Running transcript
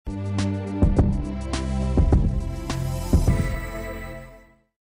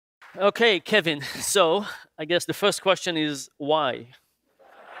Okay, Kevin. So I guess the first question is why?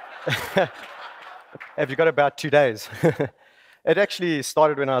 Have you got about 2 days? It actually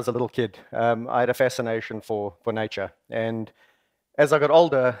started when I was a little kid. I had a fascination for nature. And as I got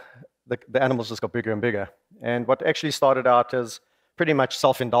older, the animals just got bigger and bigger. And what actually started out as pretty much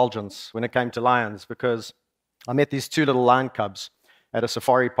self-indulgence when it came to lions, because I met these two little lion cubs at a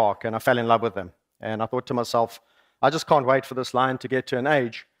safari park and I fell in love with them. And I thought to myself, I just can't wait for this lion to get to an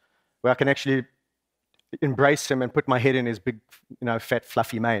age where I can actually embrace him and put my head in his big, fat,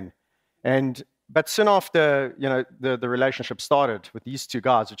 fluffy mane. But soon after, the relationship started with these two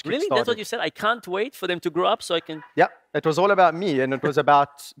guys, which Really? That's what kickstarted. you said? I can't wait for them to grow up so I can. Yeah, it was all about me, and it was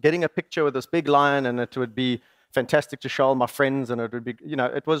about getting a picture with this big lion, and it would be fantastic to show all my friends, and it would be,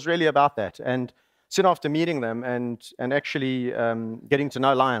 it was really about that. And soon after meeting them and actually getting to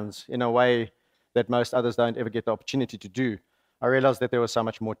know lions in a way that most others don't ever get the opportunity to do, I realized that there was so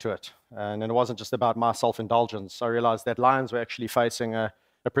much more to it. And it wasn't just about my self-indulgence. I realized that lions were actually facing a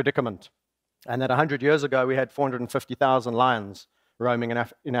predicament. And that 100 years ago, we had 450,000 lions roaming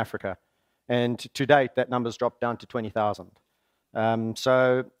in Africa. And to date, that number's dropped down to 20,000.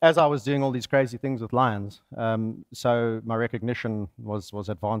 So as I was doing all these crazy things with lions, so my recognition was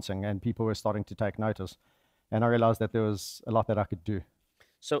advancing and people were starting to take notice. And I realized that there was a lot that I could do.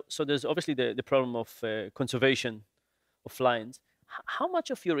 So there's obviously the problem of conservation of lions. How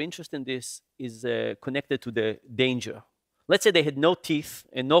much of your interest in this is connected to the danger? Let's say they had no teeth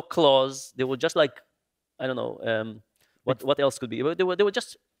and no claws. They were just like, I don't know, what else could be? They were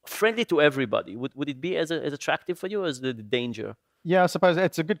just friendly to everybody. Would it be as attractive for you as the danger? Yeah, I suppose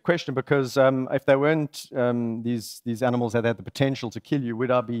it's a good question because if they weren't these animals that had the potential to kill you,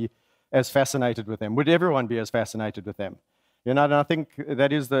 would I be as fascinated with them? Would everyone be as fascinated with them? And I think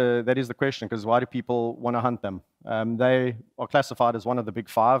that is the question, because why do people want to hunt them? They are classified as one of the big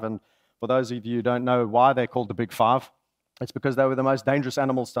five, and for those of you who don't know why they're called the big five, it's because they were the most dangerous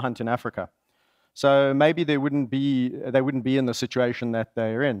animals to hunt in Africa. So maybe they wouldn't be in the situation that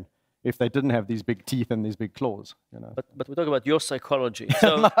they're in if they didn't have these big teeth and these big claws. But we talk about your psychology.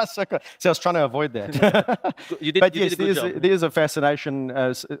 So, so I was trying to avoid that. You did, but you yes, did a good job. there is a fascination,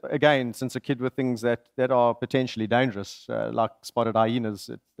 again, since a kid, with things that are potentially dangerous, like spotted hyenas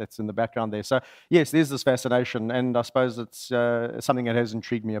that's in the background there. So yes, there's this fascination, and I suppose it's something that has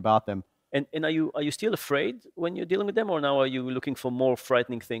intrigued me about them. And are you still afraid when you're dealing with them, or now are you looking for more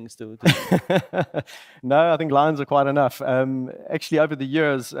frightening things to No, I think lions are quite enough. Actually, over the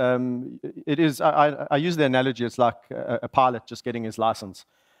years, it is. I use the analogy. It's like a pilot just getting his license.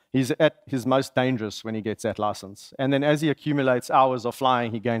 He's at his most dangerous when he gets that license, and then as he accumulates hours of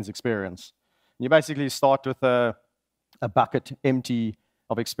flying, he gains experience. You basically start with a bucket empty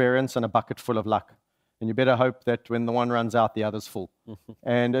of experience and a bucket full of luck. And you better hope that when the one runs out, the other's full.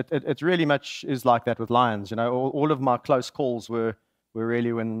 And it really much is like that with lions. All of my close calls were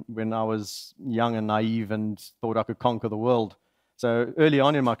really when I was young and naive and thought I could conquer the world. So early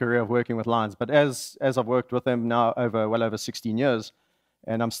on in my career of working with lions, but as I've worked with them now well over 16 years,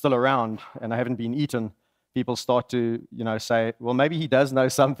 and I'm still around and I haven't been eaten, people start to say, well, maybe he does know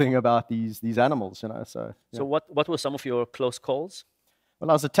something about these animals. So what were some of your close calls? Well,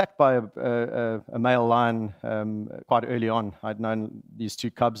 I was attacked by a male lion quite early on. I'd known these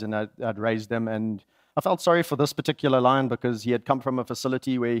two cubs and I'd raised them, and I felt sorry for this particular lion because he had come from a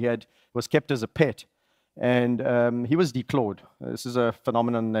facility where he was kept as a pet, and he was declawed. This is a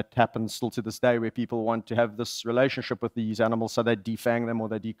phenomenon that happens still to this day, where people want to have this relationship with these animals, so they defang them or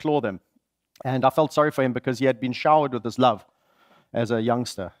they declaw them. And I felt sorry for him because he had been showered with this love as a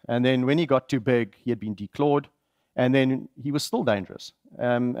youngster, and then when he got too big, he had been declawed. And then he was still dangerous.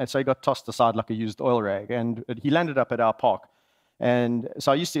 And so he got tossed aside like a used oil rag. And he landed up at our park. And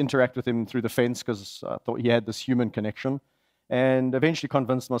so I used to interact with him through the fence because I thought he had this human connection. And eventually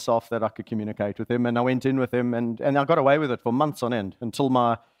convinced myself that I could communicate with him. And I went in with him. And I got away with it for months on end until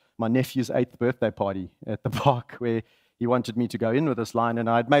my nephew's 8th birthday party at the park, where he wanted me to go in with this lion. And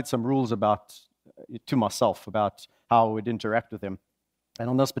I'd made some rules to myself about how I would interact with him. And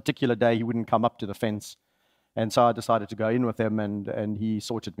on this particular day, he wouldn't come up to the fence. And so I decided to go in with him, and he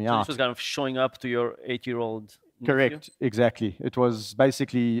sorted me out. This was kind of showing up to your 8-year-old Correct, nephew? Exactly. It was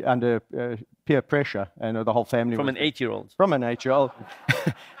basically under peer pressure, and the whole family. From an 8-year-old? From an 8-year-old.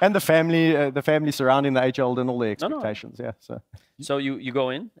 And the family surrounding the 8-year-old and all the expectations, yeah. So you go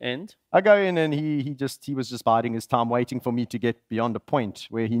in, and? I go in, and he was just biding his time, waiting for me to get beyond a point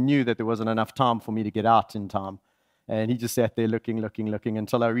where he knew that there wasn't enough time for me to get out in time. And he just sat there looking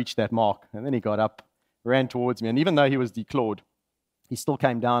until I reached that mark, and then he got up, ran towards me, and even though he was declawed, he still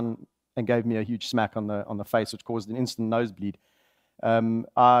came down and gave me a huge smack on the face, which caused an instant nosebleed.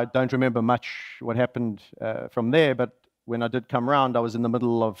 I don't remember much what happened from there, but when I did come round, I was in the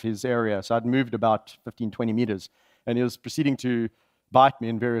middle of his area. So I'd moved about 15, 20 meters, and he was proceeding to bite me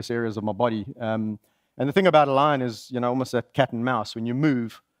in various areas of my body. And the thing about a lion is, almost that cat and mouse. When you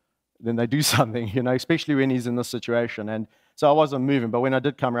move, then they do something, especially when he's in this situation. And so I wasn't moving, but when I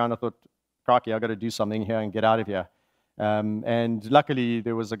did come around, I thought, crikey, I've got to do something here and get out of here. And luckily,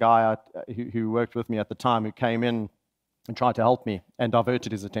 there was a guy who worked with me at the time who came in and tried to help me and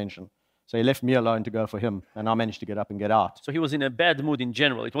diverted his attention. So he left me alone to go for him, and I managed to get up and get out. So he was in a bad mood in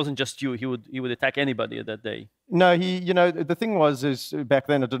general. It wasn't just you. He would attack anybody that day. No, the thing is back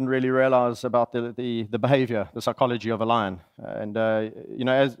then I didn't really realize about the behavior, the psychology of a lion. And,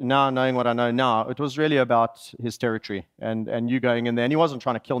 as now knowing what I know now, it was really about his territory and you going in there. And he wasn't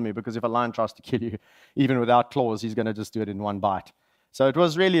trying to kill me, because if a lion tries to kill you, even without claws, he's going to just do it in one bite. So it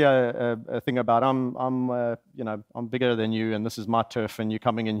was really a thing about I'm bigger than you, and this is my turf, and you're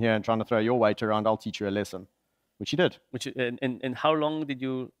coming in here and trying to throw your weight around. I'll teach you a lesson, which he did. And how long did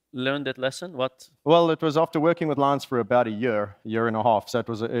you learn that lesson? What? Well, it was after working with lions for about a year and a half. So it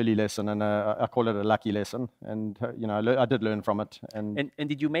was an early lesson, and I call it a lucky lesson. And I did learn from it. And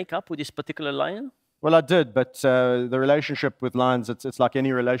did you make up with this particular lion? Well, I did, but the relationship with lions, it's like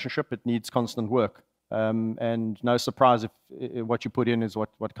any relationship. It needs constant work. And no surprise if what you put in is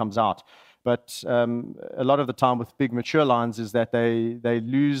what comes out. But a lot of the time with big mature lions is that they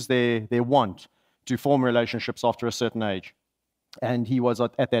lose their want to form relationships after a certain age. And he was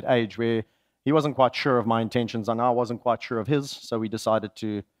at that age where he wasn't quite sure of my intentions, and I wasn't quite sure of his, so we decided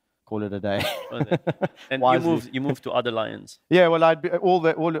to call it a day. And you moved to other lions. Yeah, well,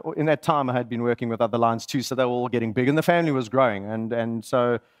 in that time I had been working with other lions too, so they were all getting big, and the family was growing, and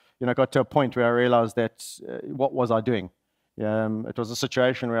so got to a point where I realized that what was I doing? It was a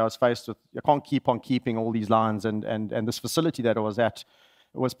situation where I was faced with, I can't keep on keeping all these lions, and this facility that I was at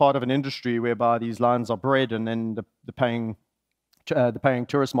was part of an industry whereby these lions are bred, and then the paying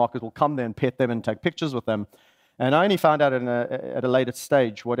tourist market will come there and pet them and take pictures with them. And I only found out at a later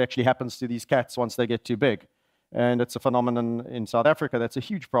stage what actually happens to these cats once they get too big. And it's a phenomenon in South Africa that's a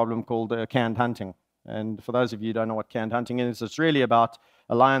huge problem called canned hunting. And for those of you who don't know what canned hunting is, it's really about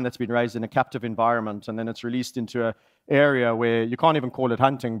a lion that's been raised in a captive environment, and then it's released into an area where you can't even call it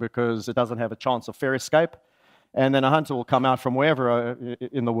hunting because it doesn't have a chance of fair escape. And then a hunter will come out from wherever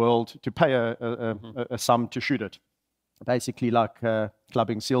in the world to pay a sum to shoot it, basically like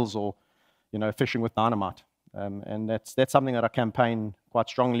clubbing seals or fishing with dynamite. And that's something that I campaign quite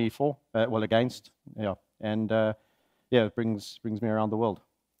strongly for, against. Yeah, and it brings me around the world.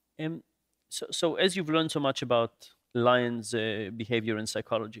 So as you've learned so much about lions' behavior and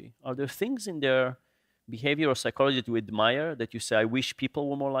psychology, are there things in their behavior or psychology that you admire, that you say, I wish people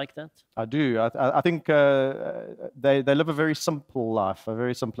were more like that? I do. I think they live a very simple life, a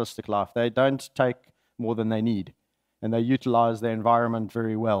very simplistic life. They don't take more than they need, and they utilize their environment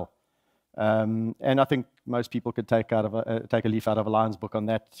very well. And I think most people could take a leaf out of a lion's book on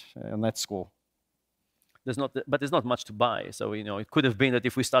that score. But there's not much to buy. So, it could have been that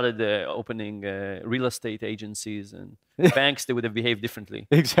if we started opening real estate agencies and banks, they would have behaved differently.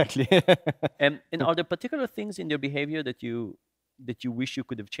 Exactly. And are there particular things in their behavior that you wish you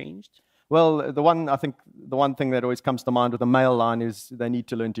could have changed? Well, the one thing that always comes to mind with a male lion is they need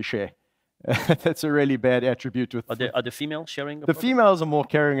to learn to share. That's a really bad attribute. Are the females sharing? The females are more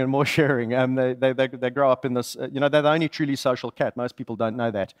caring and more sharing. They grow up in this. They're the only truly social cat. Most people don't know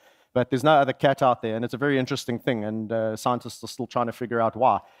that. But there's no other cat out there, and it's a very interesting thing, and scientists are still trying to figure out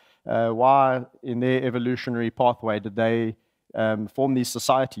why. Why, in their evolutionary pathway, did they form these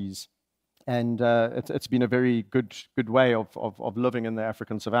societies? And it's been a very good way of living in the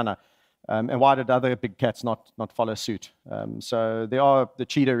African savanna. And why did other big cats not follow suit? So the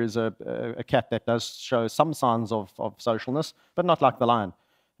cheetah is a cat that does show some signs of socialness, but not like the lion.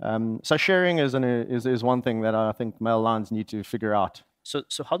 So sharing is one thing that I think male lions need to figure out.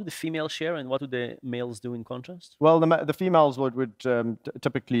 So how do the females share, and what do the males do in contrast? Well, the females would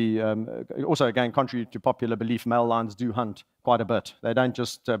typically, also again, contrary to popular belief, male lions do hunt quite a bit. They don't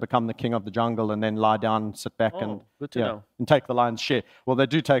just become the king of the jungle and then lie down, sit back, and take the lion's share. Well, they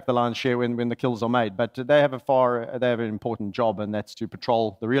do take the lion's share when the kills are made, but they have an important job, and that's to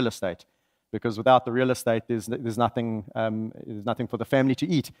patrol the real estate. Because without the real estate, there's nothing for the family to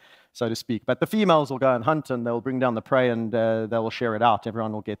eat, so to speak. But the females will go and hunt, and they'll bring down the prey, and they will share it out.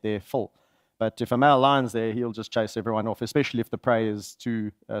 Everyone will get their full. But if a male lion's there, he'll just chase everyone off, especially if the prey is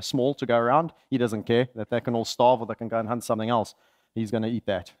too small to go around. He doesn't care that they can all starve or they can go and hunt something else. He's going to eat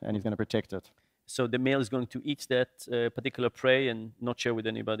that, and he's going to protect it. So the male is going to eat that particular prey and not share with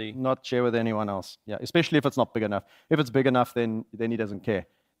anybody. Not share with anyone else. Yeah, especially if it's not big enough. If it's big enough, then he doesn't care.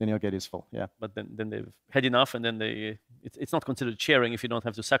 Then he'll get his full. Yeah. But then they've had enough, and then it's not considered sharing if you don't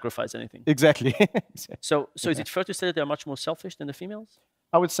have to sacrifice anything. Exactly. So is it fair to say that they're much more selfish than the females?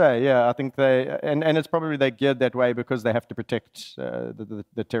 I would say, yeah. I think and it's probably they're geared that way because they have to protect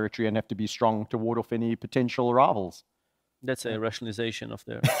the territory and have to be strong to ward off any potential rivals. That's a rationalization of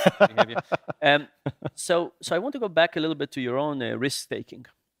their behavior. So I want to go back a little bit to your own risk taking.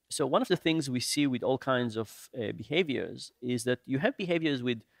 So one of the things we see with all kinds of behaviors is that you have behaviors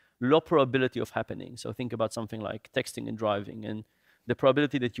with low probability of happening. So think about something like texting and driving, and the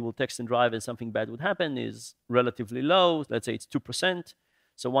probability that you will text and drive and something bad would happen is relatively low. Let's say it's 2%.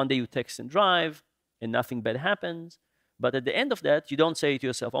 So one day you text and drive and nothing bad happens. But at the end of that, you don't say to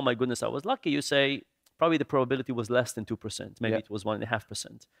yourself, oh my goodness, I was lucky. You say, probably the probability was less than 2%. Maybe it was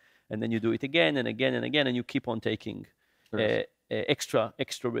 1.5%. And then you do it again and again and again, and you keep on taking extra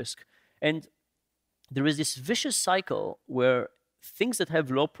risk. And there is this vicious cycle where things that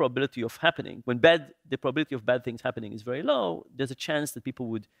have low probability of happening, when the probability of bad things happening is very low, there's a chance that people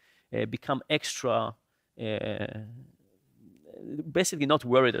would become extra, basically not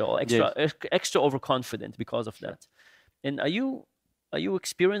worried at all, extra overconfident because of that. And are you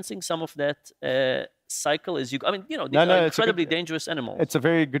experiencing some of that cycle as you go? I mean, these are incredibly dangerous animals. It's a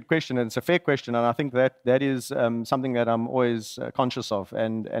very good question, and it's a fair question, and I think that is something that I'm always conscious of,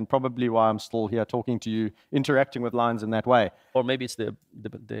 and probably why I'm still here talking to you, interacting with lions in that way. Or maybe it's the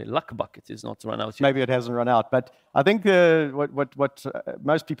luck bucket is not run out yet. Maybe it hasn't run out, but I think what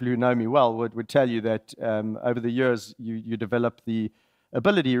most people who know me well would tell you that over the years you develop the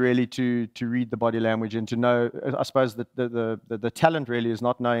ability really to read the body language and to know. I suppose that the talent really is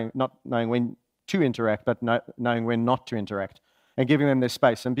not knowing when to interact, but knowing when not to interact, and giving them their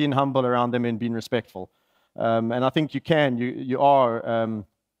space and being humble around them and being respectful. And I think you are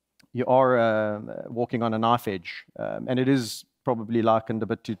walking on a knife edge, and it is probably likened a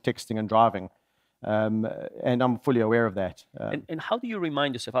bit to texting and driving. And I'm fully aware of that. And how do you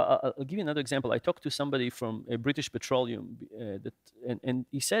remind yourself? I'll give you another example. I talked to somebody from British Petroleum, and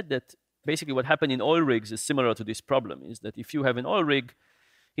he said that basically what happened in oil rigs is similar to this problem, is that if you have an oil rig,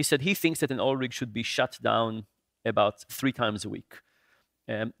 he said he thinks that an oil rig should be shut down about 3 times a week.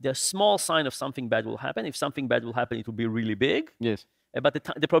 There's small sign of something bad will happen. If something bad will happen, it will be really big. Yes. But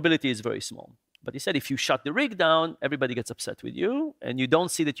the probability is very small. But he said if you shut the rig down, everybody gets upset with you, and you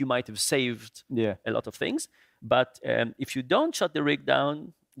don't see that you might have saved a lot of things. But if you don't shut the rig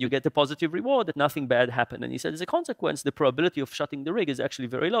down, you get a positive reward that nothing bad happened. And he said as a consequence, the probability of shutting the rig is actually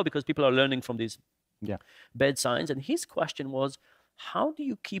very low because people are learning from these bad signs. And his question was, how do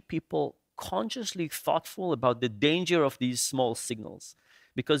you keep people consciously thoughtful about the danger of these small signals?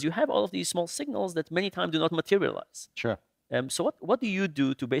 Because you have all of these small signals that many times do not materialize. Sure. So what do you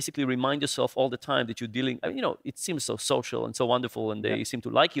do to basically remind yourself all the time that you're dealing, it seems so social and so wonderful and they seem to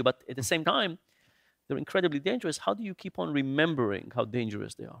like you, but at the same time, they're incredibly dangerous. How do you keep on remembering how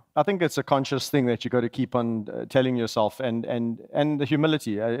dangerous they are? I think it's a conscious thing that you got to keep on telling yourself, and the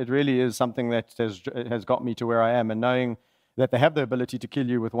humility. It really is something that has got me to where I am, and knowing that they have the ability to kill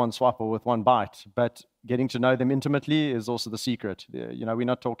you with one swap or with one bite, but getting to know them intimately is also the secret. We're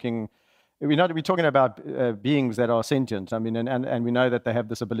not talking... We're talking about beings that are sentient. I mean, and we know that they have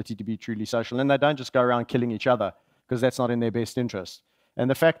this ability to be truly social, and they don't just go around killing each other because that's not in their best interest. And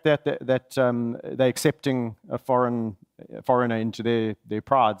the fact that they're accepting a foreigner into their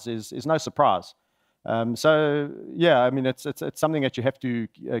prides is no surprise. So yeah, I mean, it's something that you have to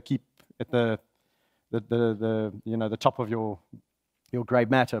keep at the top of your grey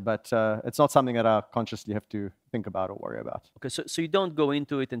matter, but it's not something that I consciously have to think about or worry about. Okay, so you don't go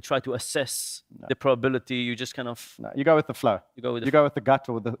into it and try to assess the probability. You just kind of... No, you go with the flow. You go with the gut,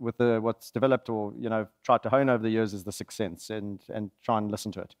 or with what's developed, or tried to hone over the years is the sixth sense, and try and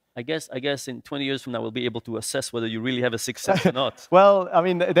listen to it. I guess in 20 years from now we'll be able to assess whether you really have a sixth sense or not. Well, I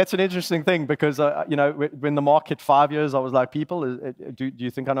mean, that's an interesting thing because when the mark hit 5 years, I was like, people, do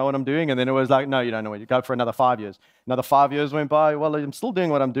you think I know what I'm doing? And then it was like, no, you don't know what. You go for another 5 years. Another 5 years went by. Well, I'm still doing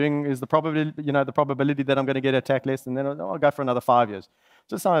what I'm doing. Is the probability that I'm going to get attacked less? And then I'll go for another 5 years.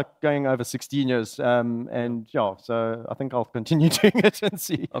 So it's now going over 16 years, and so I think I'll continue doing it and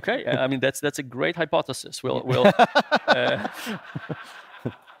see. Okay, I mean that's a great hypothesis. We'll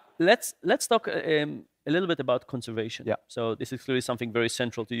let's talk a little bit about conservation. Yeah. So this is clearly something very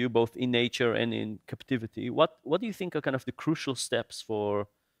central to you, both in nature and in captivity. What do you think are kind of the crucial steps for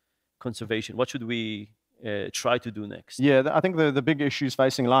conservation? What should we try to do next? Yeah, I think the big issues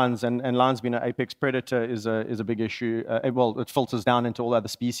facing lions, and lions being an apex predator is a big issue. Well, it filters down into all other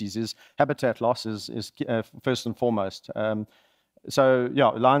species. Is habitat loss is first and foremost. So yeah,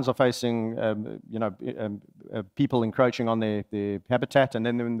 lions are facing people encroaching on their habitat, and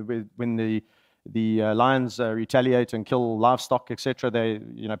then when the lions retaliate and kill livestock, etc.,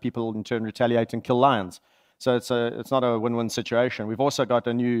 people in turn retaliate and kill lions. So it's not a win-win situation. We've also got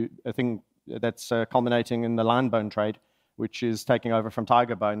a new thing that's culminating in the lion bone trade, which is taking over from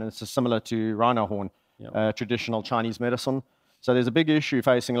tiger bone, and it's similar to rhino horn, traditional Chinese medicine. So there's a big issue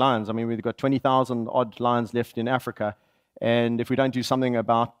facing lions. I mean, we've got 20,000 odd lions left in Africa, and if we don't do something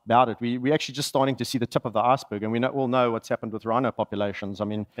about it, we're actually just starting to see the tip of the iceberg, and we all know what's happened with rhino populations. I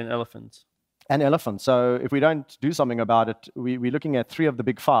mean, and elephants. And elephants. So if we don't do something about it, we're looking at 3 of the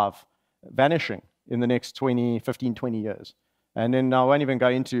big 5 vanishing in the next 15, 20 years. And then I won't even go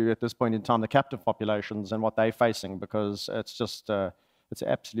into, at this point in time, the captive populations and what they're facing, because it's just it's an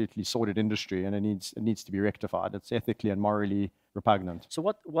absolutely sordid industry, and it needs to be rectified. It's ethically and morally repugnant. So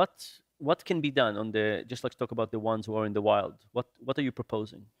what can be done on just let's talk about the ones who are in the wild. What are you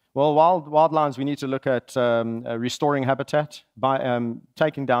proposing? Well, wild lions, we need to look at restoring habitat by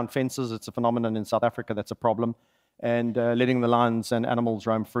taking down fences. It's a phenomenon in South Africa that's a problem, and letting the lions and animals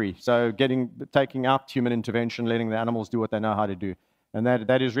roam free. So taking out human intervention, letting the animals do what they know how to do. And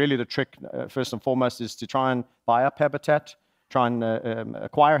that is really the trick, first and foremost, is to try and buy up habitat, try and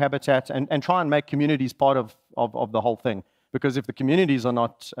acquire habitat, and try and make communities part of the whole thing. Because if the communities are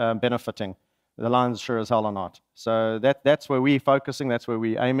not benefiting, the lions sure as hell are not. So that's where we're focusing, that's where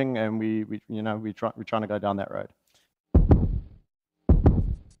we're aiming, and we're trying to go down that road.